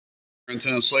in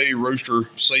Tennessee,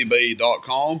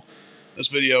 roostercb.com. This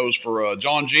video is for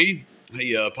John G.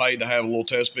 He paid to have a little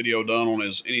test video done on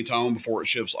his Anytone before it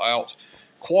ships out.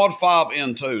 Quad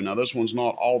 5N2. Now this one's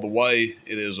not all the way.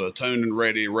 It is tuned and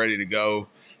ready to go,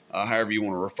 however you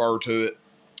want to refer to it.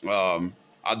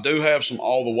 I do have some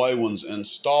all the way ones in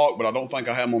stock, but I don't think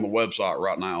I have them on the website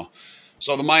right now.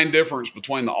 So the main difference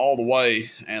between the all the way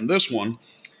and this one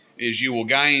is you will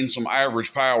gain some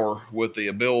average power with the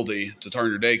ability to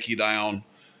turn your dead key down.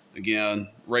 Again,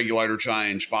 regulator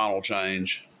change, final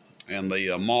change, and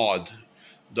the mod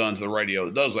done to the radio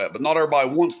that does that. But not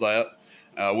everybody wants that,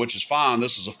 which is fine.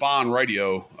 This is a fine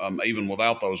radio, even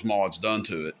without those mods done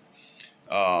to it.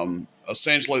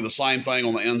 Essentially the same thing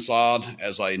on the inside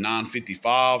as a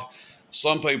 955.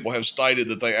 Some people have stated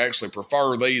that they actually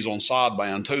prefer these on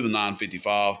sideband to the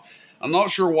 955. I'm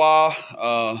not sure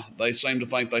why. They seem to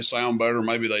think they sound better.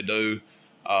 Maybe they do.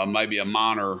 Maybe a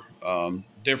minor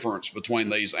difference between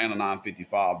these and a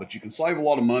 955. But you can save a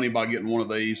lot of money by getting one of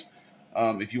these.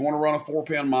 If you want to run a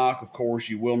 4-pin mic, of course,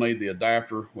 you will need the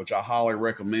adapter, which I highly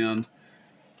recommend.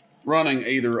 Running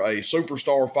either a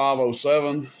Superstar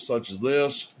 507, such as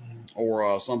this,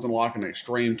 or something like an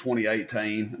Extreme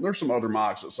 2018. And there's some other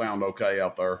mics that sound okay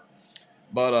out there.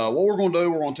 But what we're going to do,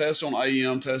 we're going to test on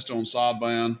AM, test on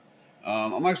sideband.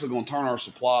 I'm actually going to turn our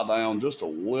supply down just a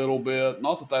little bit.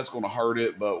 Not that that's going to hurt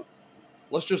it, but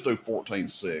let's just do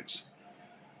 14.6,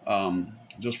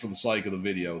 just for the sake of the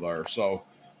video there. So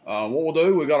what we'll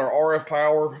do, we got our RF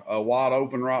power wide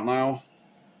open right now.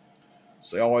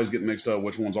 So I always get mixed up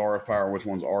which one's RF power, which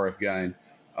one's RF gain.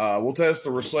 We'll test the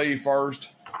receive first.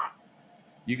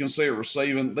 You can see it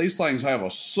receiving. These things have a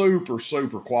super,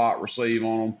 super quiet receive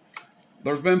on them.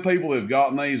 There's been people that have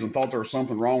gotten these and thought there was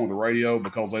something wrong with the radio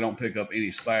because they don't pick up any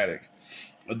static.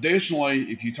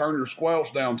 Additionally, if you turn your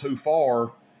squelch down too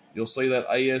far, you'll see that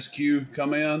ASQ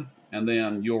come in, and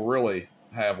then you'll really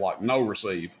have like no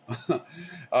receive.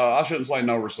 I shouldn't say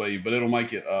no receive, but it'll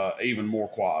make it even more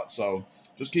quiet. So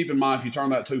just keep in mind, if you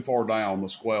turn that too far down, the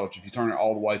squelch, if you turn it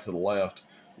all the way to the left,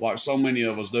 like so many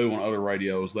of us do on other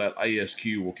radios, that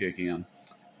ASQ will kick in.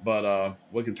 But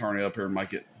we can turn it up here and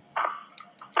make it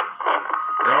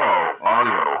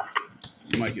audio,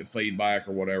 make it feedback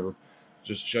or whatever,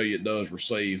 just to show you it does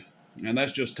receive. And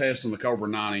that's just testing the Cobra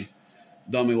 90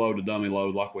 dummy load to dummy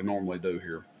load like we normally do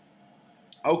here.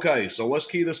 Okay, so let's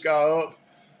key this guy up.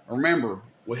 Remember,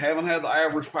 we haven't had the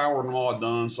average power mod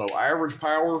done, so average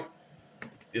power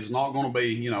is not going to be,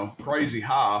 you know, crazy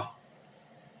high,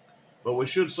 but we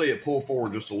should see it pull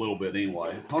forward just a little bit anyway.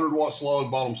 100 watt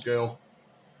slug, bottom scale.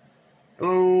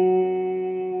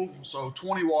 Oh, so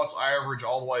 20 watts average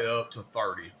all the way up to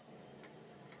 30.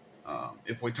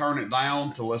 If we turn it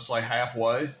down to, let's say,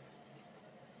 halfway,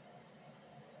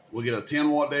 we'll get a 10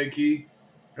 watt dead key.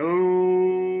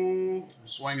 Oh,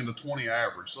 swinging to 20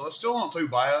 average. So that's still not too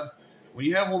bad. When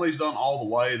you have one of these done all the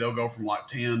way, they'll go from like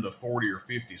 10 to 40 or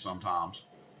 50 sometimes.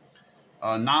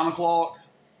 9 o'clock.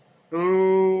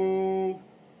 Oh,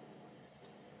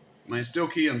 I mean, still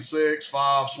keying 6,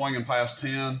 5, swinging past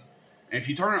 10. And if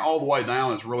you turn it all the way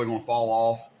down, it's really going to fall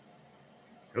off.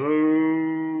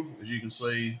 Hello, as you can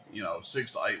see, you know,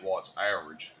 6 to 8 watts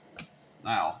average.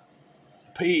 Now,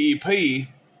 PEP,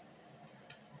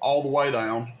 all the way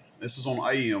down. This is on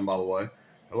AM, by the way.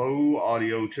 Hello,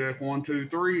 audio check 1 2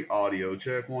 3. Audio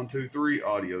check 1 2 3.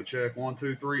 Audio check 1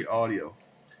 2 3. Audio.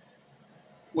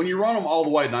 When you run them all the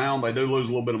way down, they do lose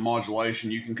a little bit of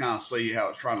modulation. You can kind of see how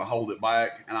it's trying to hold it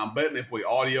back. And I'm betting if we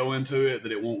audio into it,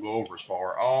 that it won't go over as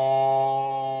far.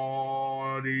 Audio.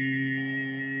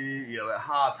 Yeah, that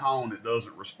high tone, it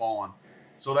doesn't respond.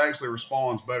 So it actually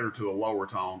responds better to a lower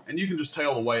tone. And you can just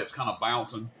tell the way it's kind of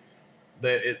bouncing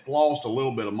that it's lost a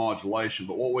little bit of modulation.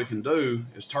 But what we can do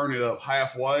is turn it up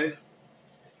halfway,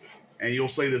 and you'll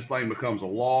see this thing becomes a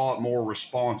lot more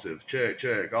responsive. Check,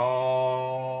 check.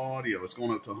 Audio. It's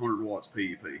going up to 100 watts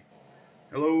PEP.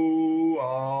 Hello,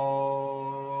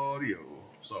 audio.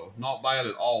 So not bad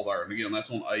at all there. And again,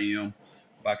 that's on AM.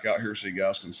 Back out here so you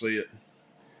guys can see it.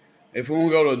 If we want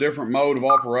to go to a different mode of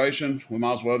operation, we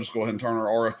might as well just go ahead and turn our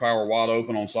RF power wide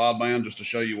open on sideband just to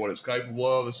show you what it's capable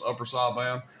of. This upper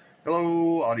sideband.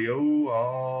 Hello, audio,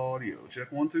 audio,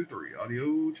 check 1 2 3,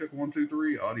 audio, check 1 2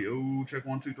 3, audio, check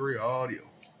 1 2 3, audio.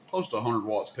 Close to 100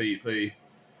 watts PEP.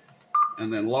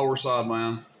 And then lower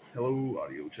sideband. Hello,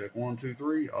 audio, check 1 2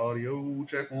 3, audio,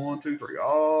 check 1 2 3,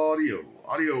 audio,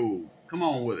 audio. Come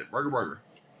on with it, burger.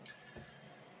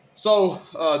 So,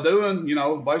 doing, you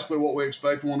know, basically what we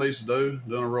expect one of these to do,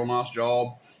 doing a real nice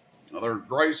job. They're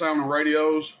great sounding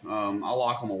radios. I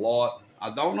like them a lot. I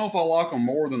don't know if I like them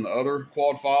more than the other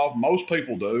Quad 5. Most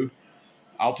people do.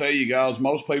 I'll tell you guys,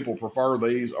 most people prefer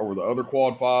these over the other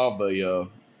Quad 5, the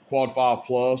Quad 5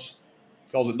 Plus,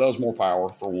 because it does more power,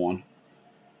 for one.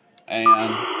 And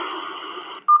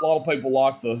a lot of people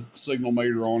like the signal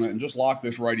meter on it and just like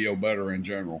this radio better in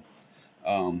general.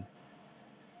 But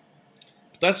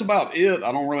that's about it.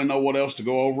 I don't really know what else to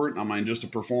go over it. I mean, just a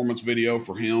performance video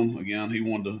for him. Again, he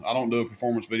wanted to, I don't do a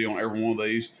performance video on every one of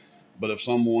these, but if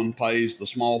someone pays the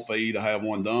small fee to have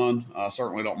one done, I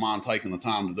certainly don't mind taking the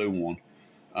time to do one.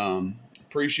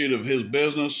 Appreciative of his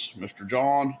business, Mr.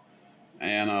 John,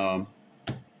 and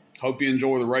hope you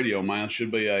enjoy the radio, man.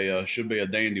 Should be a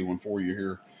dandy one for you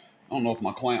here. I don't know if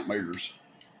my clamp meters.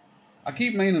 I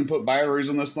keep meaning to put batteries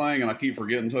in this thing, and I keep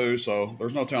forgetting to, so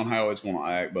there's no telling how it's going to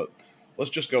act, but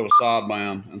let's just go to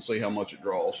sideband and see how much it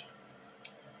draws.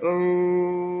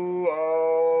 Oh,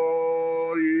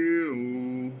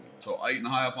 you. So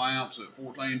 8.5 amps at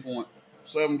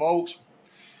 14.7 volts.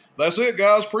 That's it,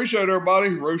 guys. Appreciate everybody.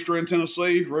 Rooster in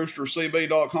Tennessee,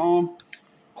 roostercb.com.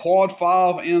 Quad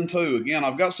 5N2. Again,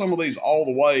 I've got some of these all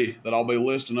the way that I'll be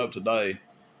listing up today.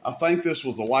 I think this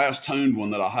was the last tuned one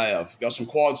that I have. Got some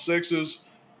Quad 6s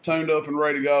tuned up and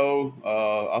ready to go.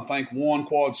 I think one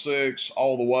Quad 6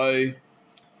 all the way.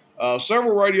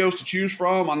 Several radios to choose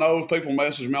from. I know people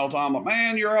message me all the time, like,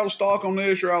 man, you're out of stock on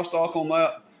this, you're out of stock on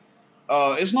that.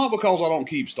 It's not because I don't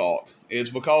keep stock. It's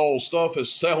because stuff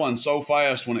is selling so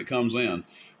fast when it comes in.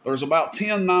 There's about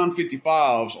 10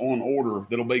 955s on order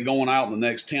that'll be going out in the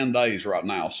next 10 days right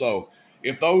now. So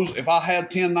if I had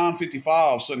 10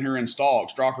 955s sitting here in stock,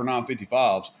 Striker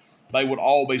 955s, they would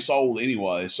all be sold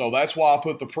anyway. So that's why I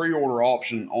put the pre-order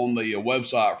option on the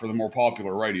website for the more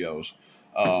popular radios.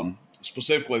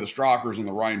 Specifically the Strikers and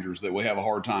the Rangers that we have a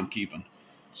hard time keeping.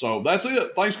 So that's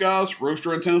it. Thanks, guys.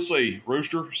 Rooster in Tennessee,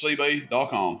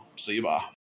 roostercb.com. See you, bye.